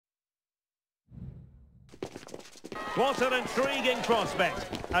What an intriguing prospect.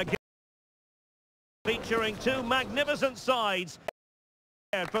 A game featuring two magnificent sides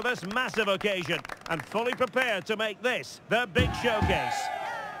for this massive occasion and fully prepared to make this their big showcase.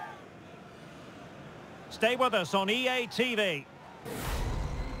 Stay with us on EA TV.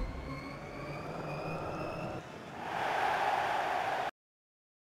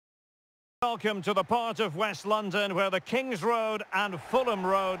 Welcome to the part of West London where the King's Road and Fulham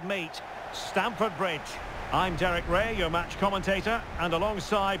Road meet, Stamford Bridge. I'm Derek Ray, your match commentator, and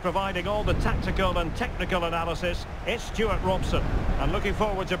alongside providing all the tactical and technical analysis, it's Stuart Robson. And looking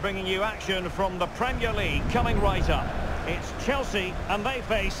forward to bringing you action from the Premier League coming right up. It's Chelsea and they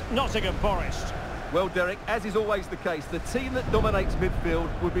face Nottingham Forest. Well, Derek, as is always the case, the team that dominates midfield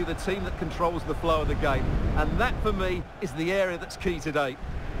would be the team that controls the flow of the game. And that, for me, is the area that's key today.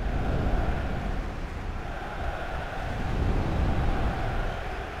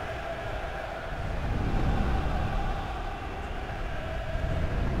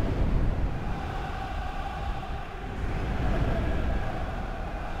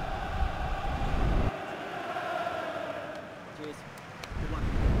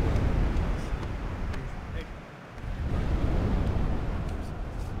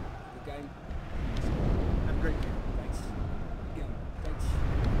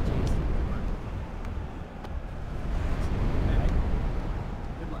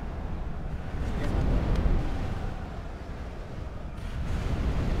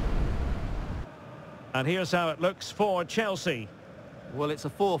 And here's how it looks for Chelsea. Well, it's a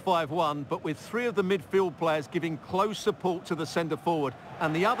 4-5-1, but with three of the midfield players giving close support to the centre-forward,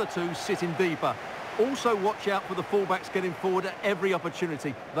 and the other two sitting deeper. Also watch out for the fullbacks getting forward at every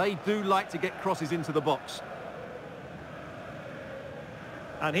opportunity. They do like to get crosses into the box.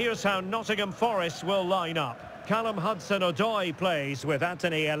 And here's how Nottingham Forest will line up. Callum Hudson-Odoi plays with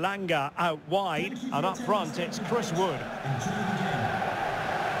Anthony Elanga out wide, and up front it's Chris Wood.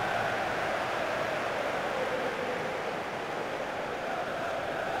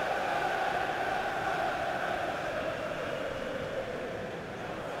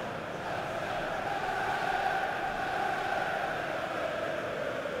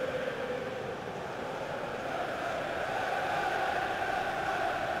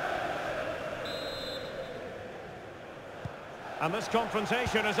 And this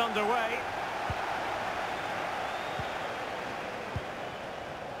confrontation is underway.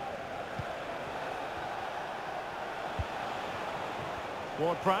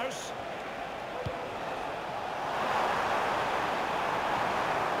 Ward-Prowse.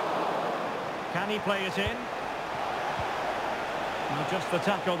 Can he play it in? Well, just the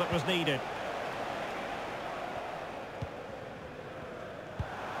tackle that was needed.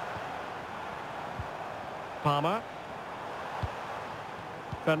 Palmer.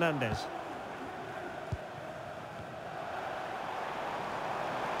 Fernandez.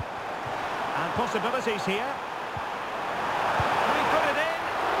 And possibilities here. And he put it in.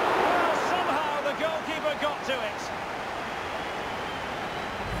 Well, somehow the goalkeeper got to it.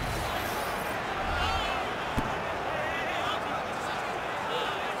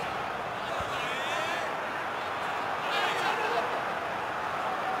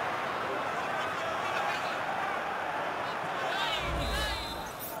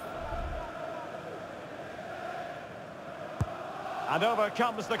 And over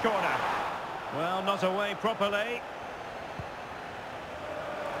comes the corner. Well, not away properly.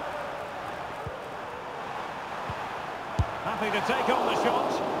 Happy to take on the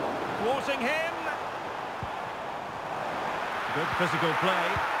shot. Thwarting him. Good physical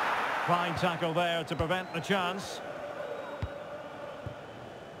play. Fine tackle there to prevent the chance.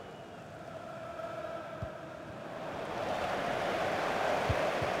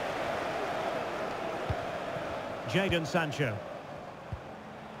 Jadon Sancho.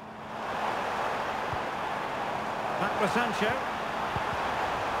 Back with Sancho.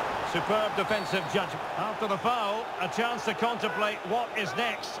 Superb defensive judgment. After the foul, a chance to contemplate what is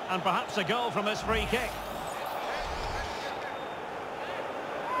next, and perhaps a goal from this free kick.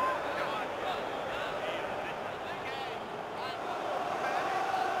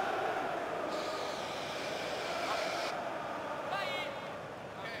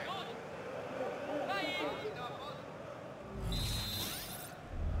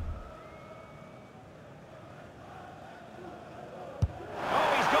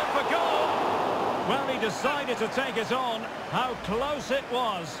 Well, he decided to take it on. How close it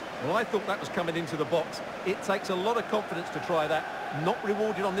was. Well, I thought that was coming into the box. It takes a lot of confidence to try that. Not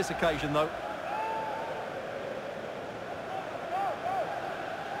rewarded on this occasion, though.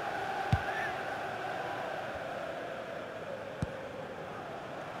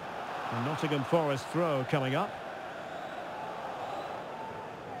 The Nottingham Forest throw coming up.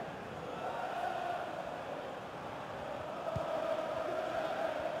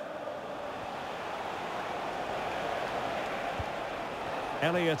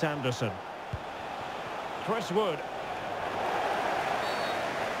 Elliot Anderson. Chris Wood.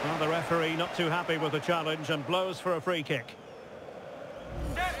 Well, the referee not too happy with the challenge and blows for a free kick.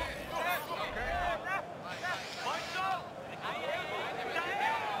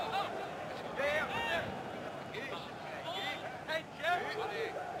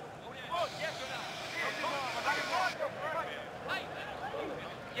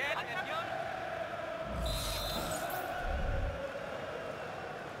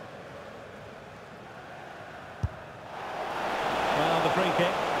 Well, the free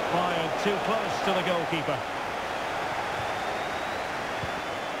kick fired too close to the goalkeeper.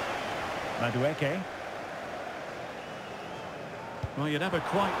 Madueke. Well, you never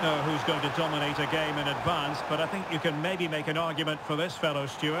quite know who's going to dominate a game in advance, but I think you can maybe make an argument for this fellow,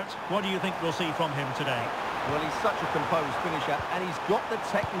 Stuart. What do you think we'll see from him today? Well, he's such a composed finisher, and he's got the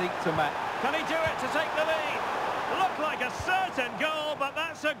technique to match. Can he do it to take the lead? Looked like a certain goal, but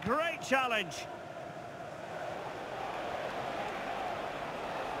that's a great challenge.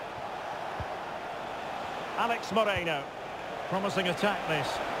 Alex Moreno. Promising attack, this.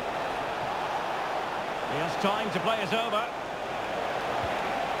 He has time to play it over.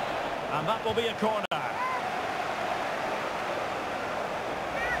 And that will be a corner.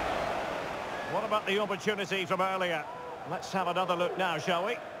 What about the opportunity from earlier? Let's have another look now, shall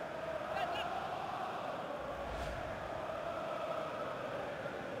we?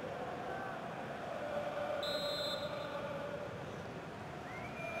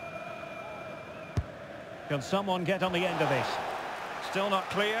 Can someone get on the end of this? Still not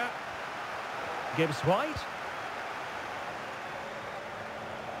clear. Gibbs White.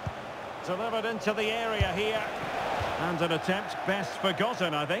 Delivered into the area here. And an attempt best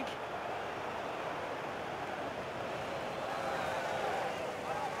forgotten, I think.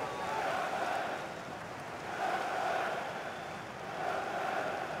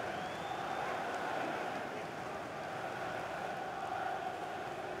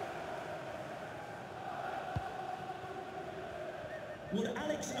 Would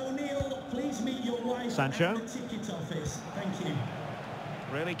Alex O'Neill please meet your wife Sancho. at the ticket office? Thank you.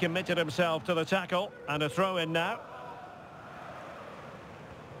 Really committed himself to the tackle. And a throw-in now.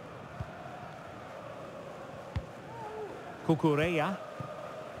 Cucurella.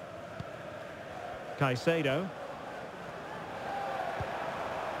 Caicedo.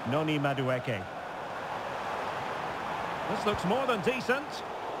 Noni Madueke. This looks more than decent.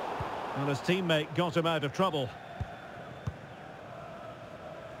 And his teammate got him out of trouble.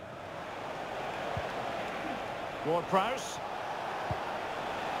 Ward-Prowse.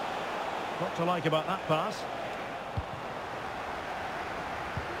 What to like about that pass?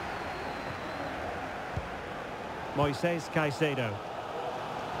 Moises Caicedo.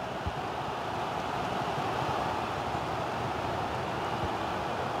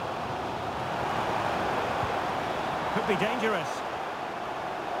 Could be dangerous.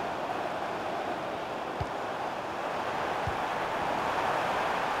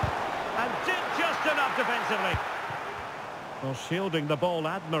 And did just enough defensively. Well, shielding the ball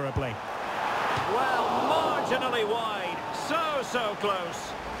admirably. Well, marginally wide. So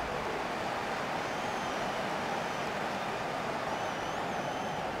close.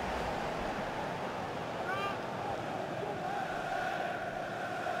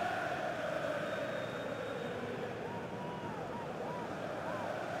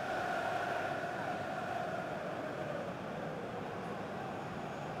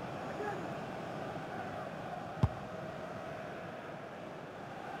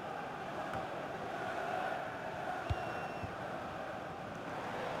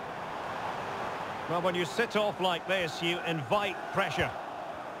 Well, when you sit off like this, you invite pressure.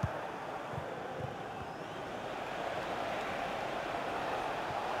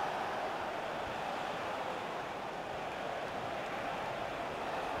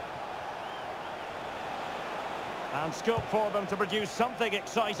 And scope for them to produce something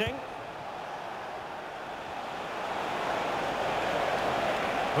exciting.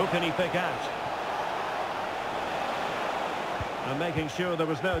 Who can he pick out? And making sure there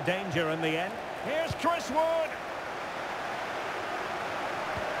was no danger in the end. Here's Chris Wood.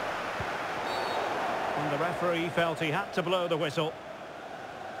 And the referee felt he had to blow the whistle.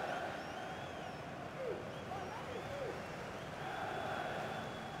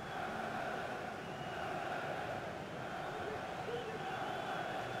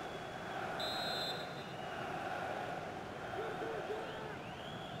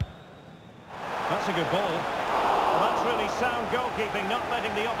 That's a good ball. Well, that's really sound goalkeeping, not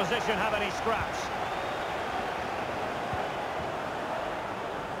letting the opposition have any scraps.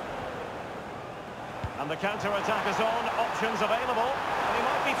 And the counter-attack is on, options available. And he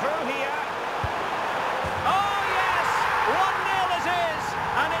might be through here. Oh, yes! 1-0 it is!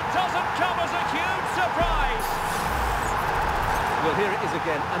 And it doesn't come as a huge surprise. Well, here it is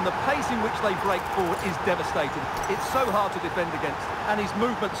again, and the pace in which they break forward is devastating. It's so hard to defend against, and his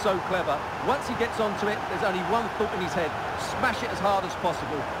movement's so clever. Once he gets onto it, there's only one thought in his head: smash it as hard as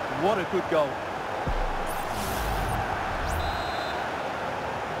possible. What a good goal.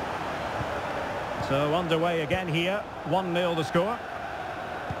 So underway again here, 1-0 the score.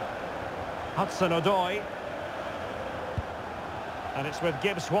 Hudson-Odoi. And it's with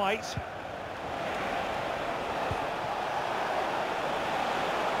Gibbs-White.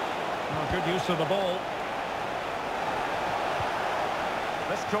 Oh, good use of the ball.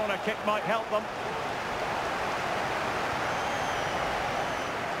 This corner kick might help them.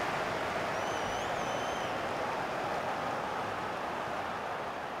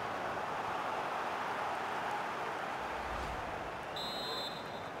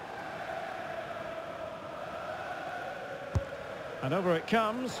 And over it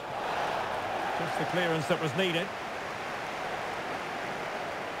comes. Just the clearance that was needed.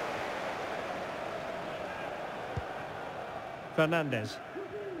 Fernandez.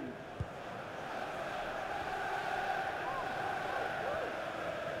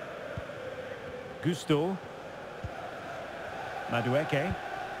 Gusto. Madueke.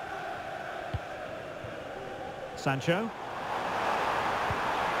 Sancho.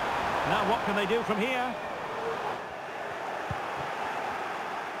 Now what can they do from here?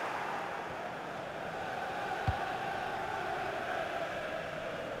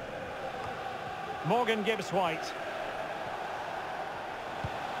 Morgan Gibbs-White.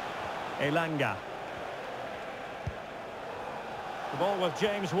 Elanga. The ball with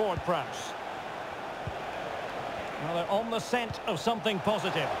James Ward-Prowse. Well, they're on the scent of something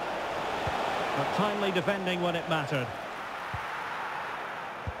positive, but timely defending when it mattered.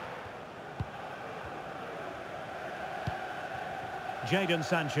 Jadon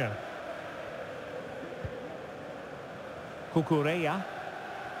Sancho. Cucurella.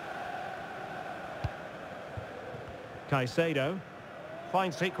 Caicedo.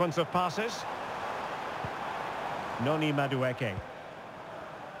 Fine sequence of passes. Noni Madueke.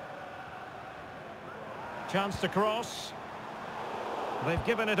 Chance to cross. They've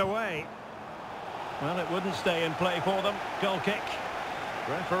given it away. Well, it wouldn't stay in play for them. Goal kick.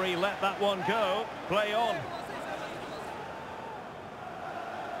 Referee let that one go. Play on.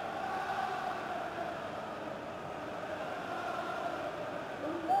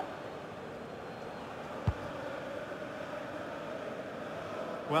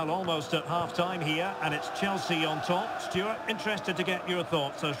 Well, almost at half-time here, and it's Chelsea on top. Stuart, interested to get your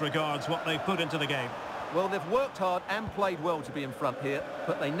thoughts as regards what they've put into the game. Well, they've worked hard and played well to be in front here,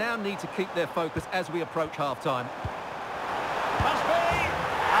 but they now need to keep their focus as we approach half-time. Must be!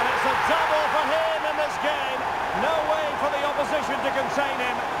 And it's a double for him in this game. No way for the opposition to contain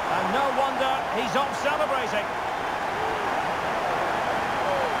him, and no wonder he's off celebrating.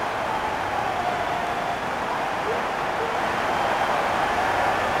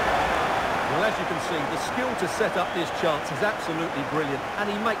 As you can see, the skill to set up this chance is absolutely brilliant, and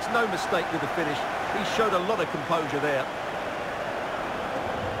he makes no mistake with the finish. He showed a lot of composure there.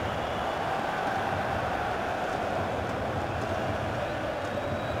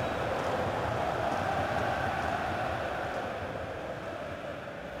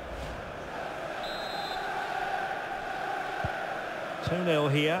 Two 0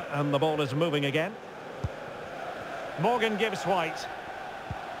 here, and the ball is moving again. Morgan Gibbs-White.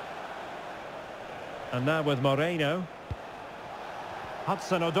 And now with Moreno.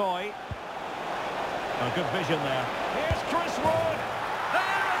 Hudson-Odoi. A good vision there. Here's Chris Wood.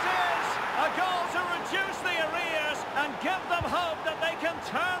 There it is! A goal to reduce the arrears and give them hope that they can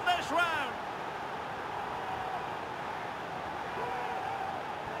turn this round.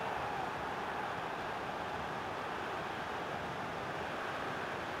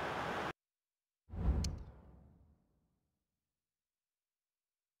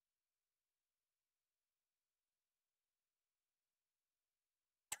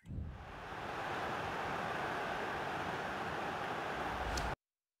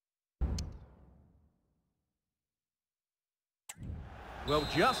 Well,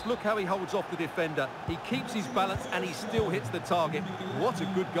 just look how he holds off the defender. He keeps his balance and he still hits the target. What a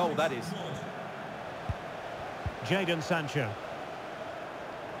good goal that is. Jadon Sancho.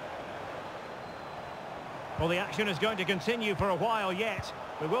 Well, the action is going to continue for a while yet.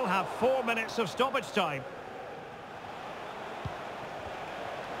 We will have 4 minutes of stoppage time.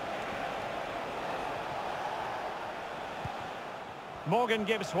 Morgan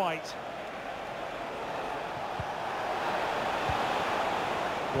Gibbs-White.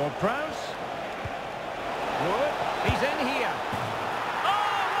 Ward-Prowse. Wood. He's in here.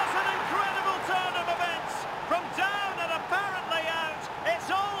 Oh, what an incredible turn of events! From down and apparently out, it's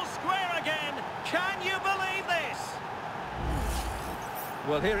all square again. Can you believe this?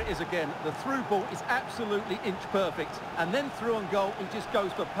 Well, here it is again. The through ball is absolutely inch perfect. And then through on goal, he just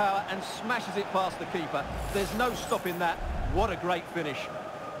goes for power and smashes it past the keeper. There's no stopping that. What a great finish.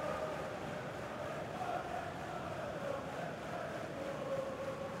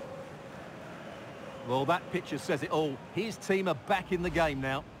 Well, that picture says it all. His team are back in the game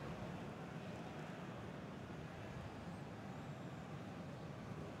now.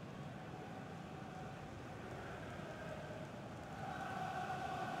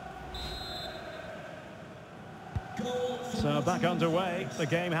 So back underway, the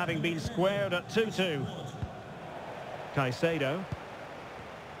game having been squared at 2-2. Caicedo.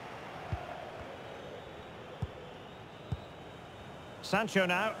 Sancho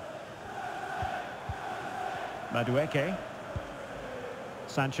now. Madueke.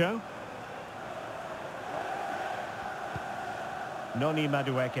 Sancho. Noni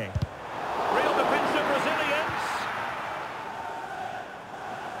Madueke. Real defensive resilience.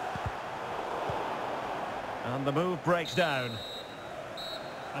 And the move breaks down.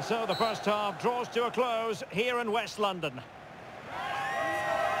 And so the first half draws to a close here in West London.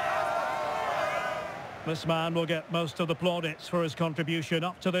 This man will get most of the plaudits for his contribution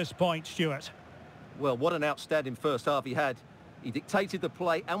up to this point, Stuart. Well, what an outstanding first half he had. He dictated the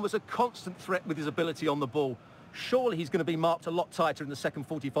play and was a constant threat with his ability on the ball. Surely he's going to be marked a lot tighter in the second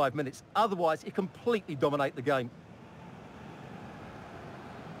 45 minutes. Otherwise, he completely dominate the game.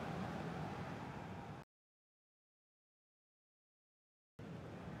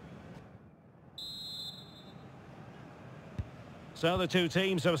 So the two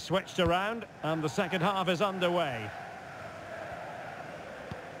teams have switched around and the second half is underway.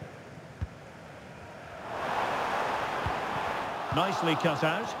 Nicely cut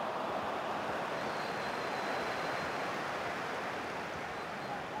out.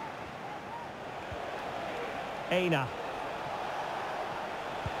 Aina.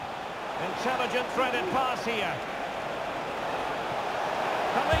 Intelligent threaded pass here.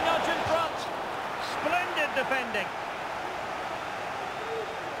 Coming out in front. Splendid defending.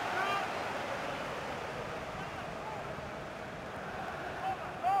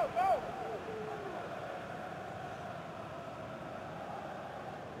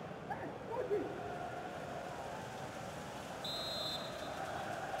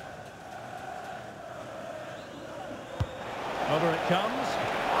 Over it comes.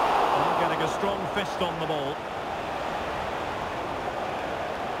 And getting a strong fist on the ball.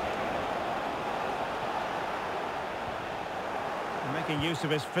 Making use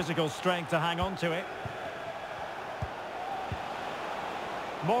of his physical strength to hang on to it.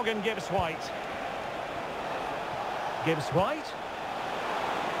 Morgan Gibbs-White. Gibbs-White.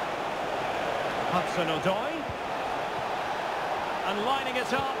 Hudson-Odoi. And lining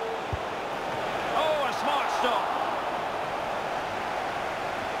it up. Oh, a smart stop.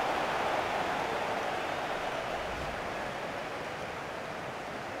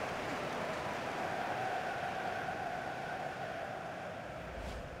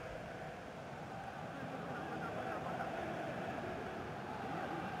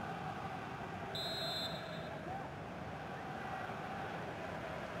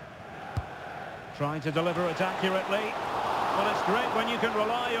 Trying to deliver it accurately. Well, it's great when you can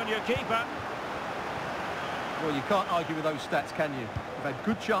rely on your keeper. Well, you can't argue with those stats, can you? They've had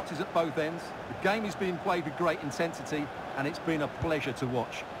good chances at both ends. The game is being played with great intensity, and it's been a pleasure to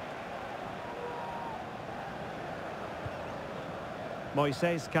watch.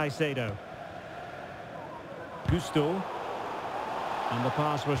 Moises Caicedo. Gusto. And the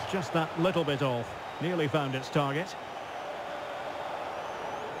pass was just that little bit off. Nearly found its target.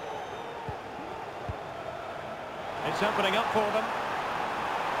 It's opening up for them.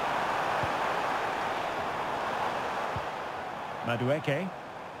 Madueke.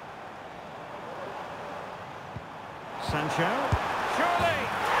 Sancho. Surely!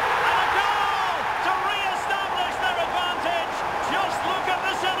 And a goal to re-establish their advantage. Just look at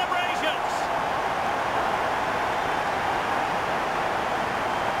the celebrations.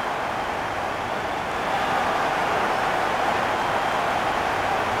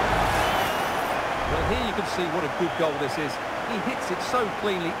 Well, here you can see what a good goal this is. He hits it so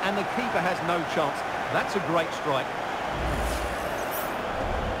cleanly and the keeper has no chance. That's a great strike.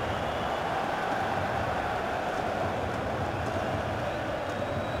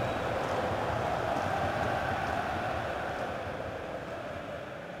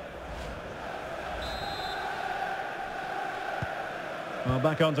 Well,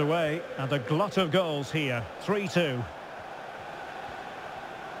 back underway, and a glut of goals here. 3-2.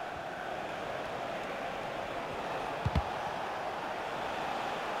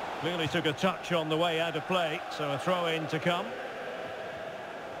 Clearly took a touch on the way out of play, so a throw-in to come.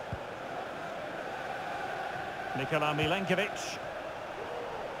 Nikola Milenkovic.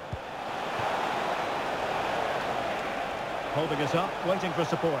 Holding it up, waiting for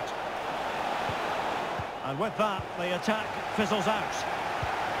support. And with that, the attack fizzles out.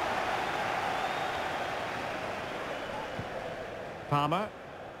 Palmer.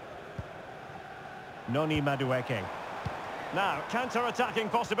 Noni Madueke. Now, counter-attacking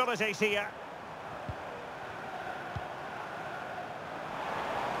possibilities here.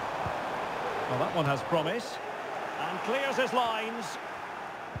 Well, that one has promise. And clears his lines.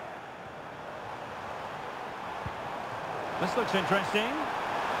 This looks interesting.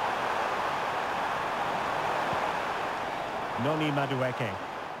 Noni Madueke.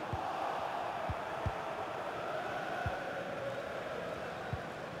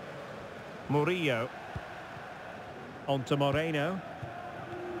 Murillo. On to Moreno.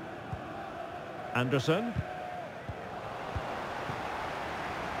 Anderson.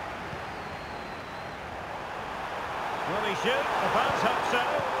 Will he shoot? The fans hope so.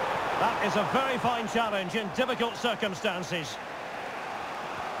 That is a very fine challenge in difficult circumstances.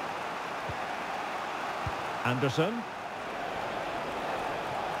 Anderson.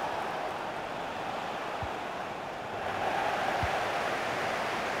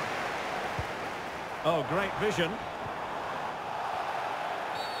 Oh, great vision.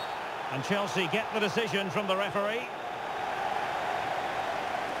 And Chelsea get the decision from the referee.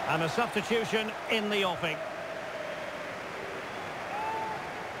 And a substitution in the offing.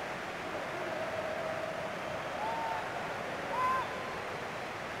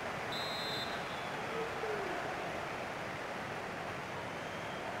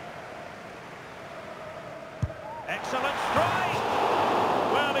 Excellent strike!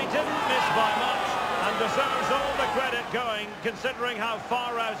 Well, he didn't miss by much and deserves all the credit going, considering how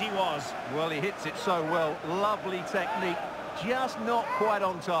far out he was. Well, he hits it so well. Lovely technique, just not quite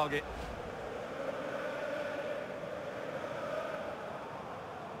on target.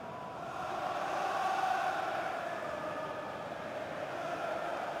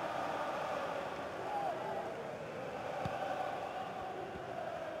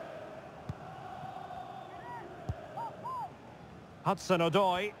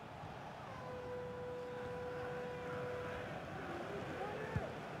 Hudson-Odoi.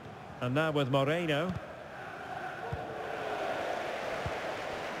 And now with Moreno.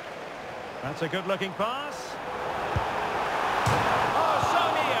 That's a good-looking pass. Oh,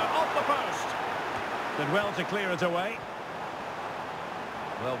 Sonia off the post. Did well to clear it away.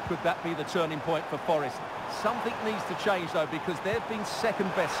 Well, could that be the turning point for Forest? Something needs to change, though, because they've been second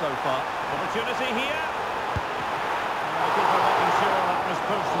best so far. Opportunity here. And the keeper making sure that was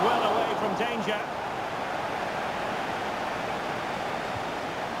pushed well away from danger.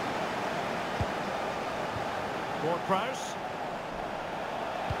 Ward-Prowse.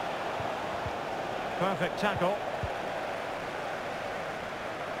 Perfect tackle.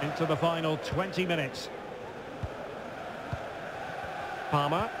 Into the final 20 minutes.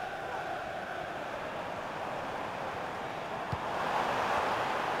 Palmer.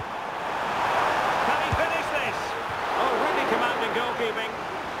 Can he finish this? Oh, really commanding goalkeeping.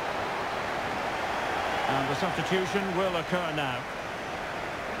 And the substitution will occur now.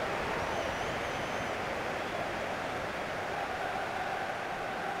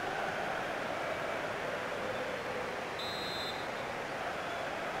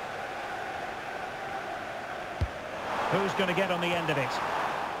 Who's going to get on the end of it?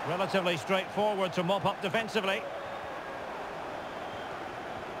 Relatively straightforward to mop up defensively.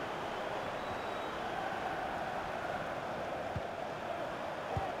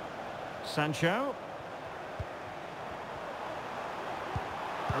 Sancho.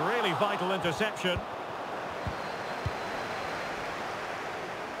 A really vital interception.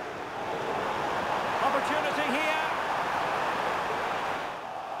 Opportunity here.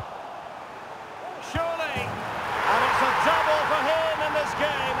 Surely. And it's a double for him in this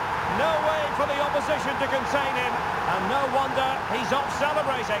game. No way for the opposition to contain him. And no wonder he's off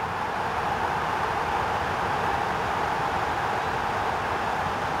celebrating.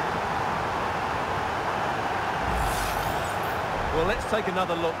 Well, let's take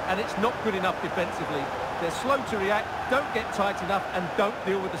another look, and it's not good enough defensively. They're slow to react, don't get tight enough, and don't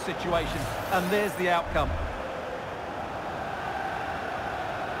deal with the situation. And there's the outcome.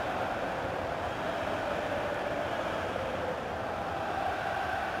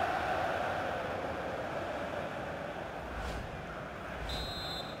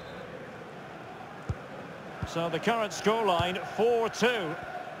 So the current scoreline, 4-2.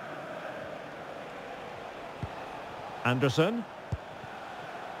 Anderson.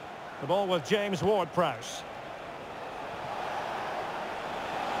 The ball with James Ward-Prowse.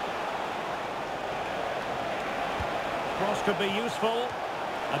 Cross could be useful.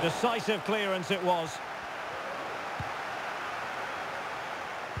 A decisive clearance it was.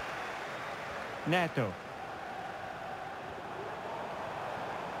 Neto.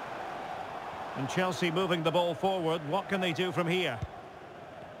 And Chelsea moving the ball forward. What can they do from here?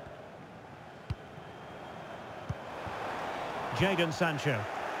 Jadon Sancho.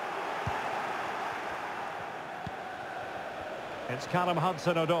 It's Callum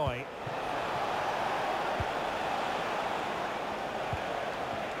Hudson-Odoi.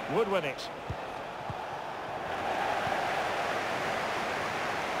 Wood with it.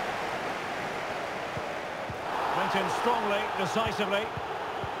 Went in strongly, decisively.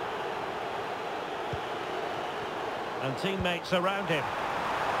 And teammates around him.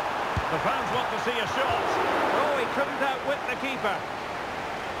 The fans want to see a shot. Oh, he couldn't outwit the keeper.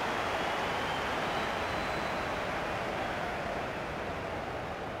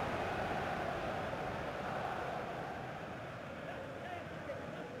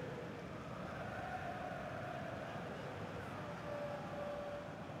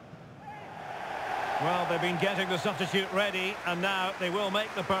 Well, they've been getting the substitute ready, and now they will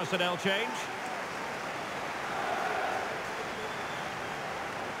make the personnel change.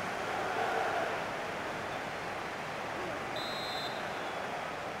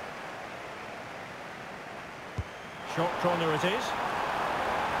 Short corner it is.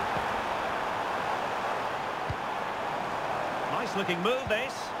 Nice looking move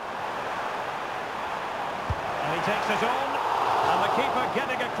this. And he takes it on. And the keeper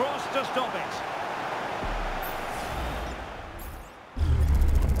getting across to stop it.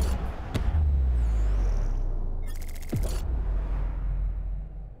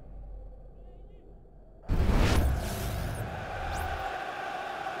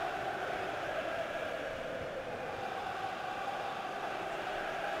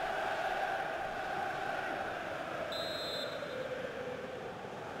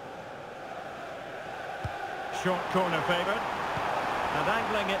 Short corner favoured. And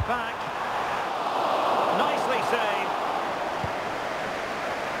angling it back. Nicely saved.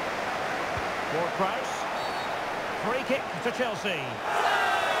 Ward-Prowse. Free kick to Chelsea.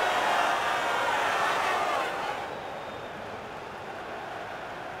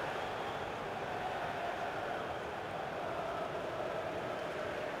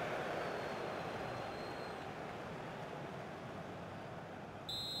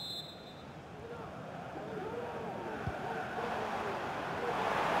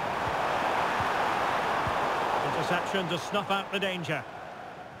 Interception to snuff out the danger.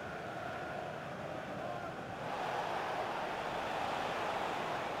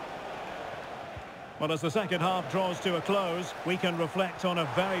 Well, as the second half draws to a close, we can reflect on a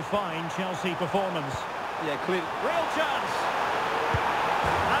very fine Chelsea performance. Yeah, clear. Real chance!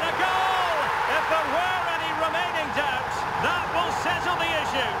 And a goal! If there were any remaining doubts, that will settle the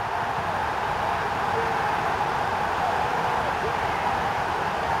issue.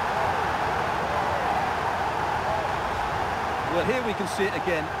 Well, here we can see it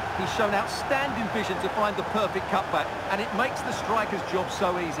again. He's shown outstanding vision to find the perfect cutback, and it makes the striker's job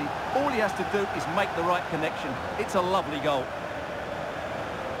so easy. All he has to do is make the right connection. It's a lovely goal.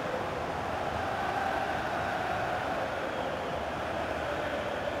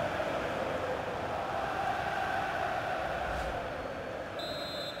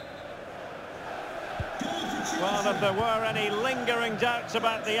 Well, if there were any lingering doubts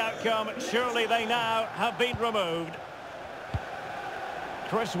about the outcome, surely they now have been removed.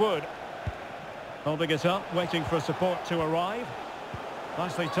 Chris Wood holding it up, waiting for support to arrive.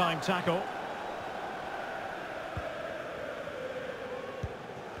 Nicely timed tackle.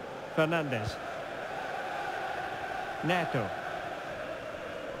 Fernandez. Neto.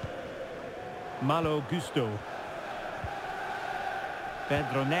 Malo Gusto.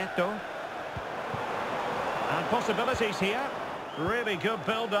 Pedro Neto. And possibilities here. Really good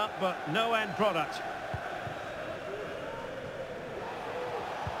build-up, but no end product.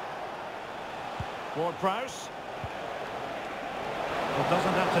 Ward-Prowse. Well,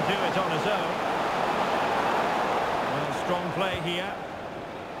 doesn't have to do it on his own. Well, strong play here.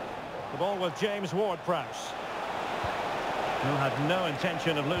 The ball with James Ward-Prowse, who had no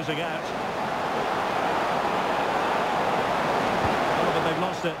intention of losing out. Oh, but they've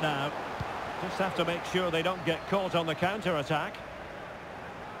lost it now. Just have to make sure they don't get caught on the counter-attack.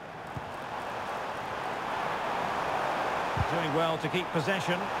 Doing well to keep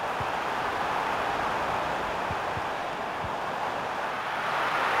possession.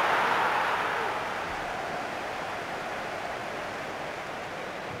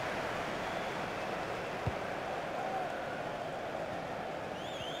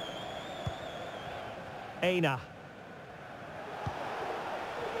 Aina.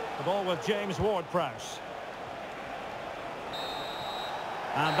 The ball with James Ward-Prowse.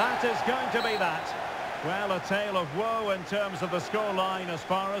 And that is going to be that. Well, a tale of woe in terms of the scoreline as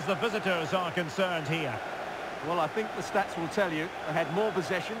far as the visitors are concerned here. Well, I think the stats will tell you they had more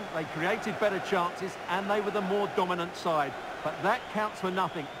possession, they created better chances, and they were the more dominant side. But that counts for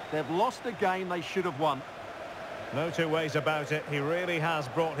nothing. They've lost a game they should have won. No two ways about it. He really has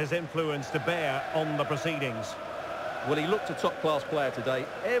brought his influence to bear on the proceedings. Well, he looked a top-class player today.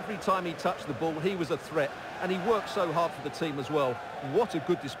 Every time he touched the ball, he was a threat. And he worked so hard for the team as well. What a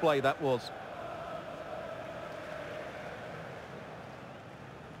good display that was.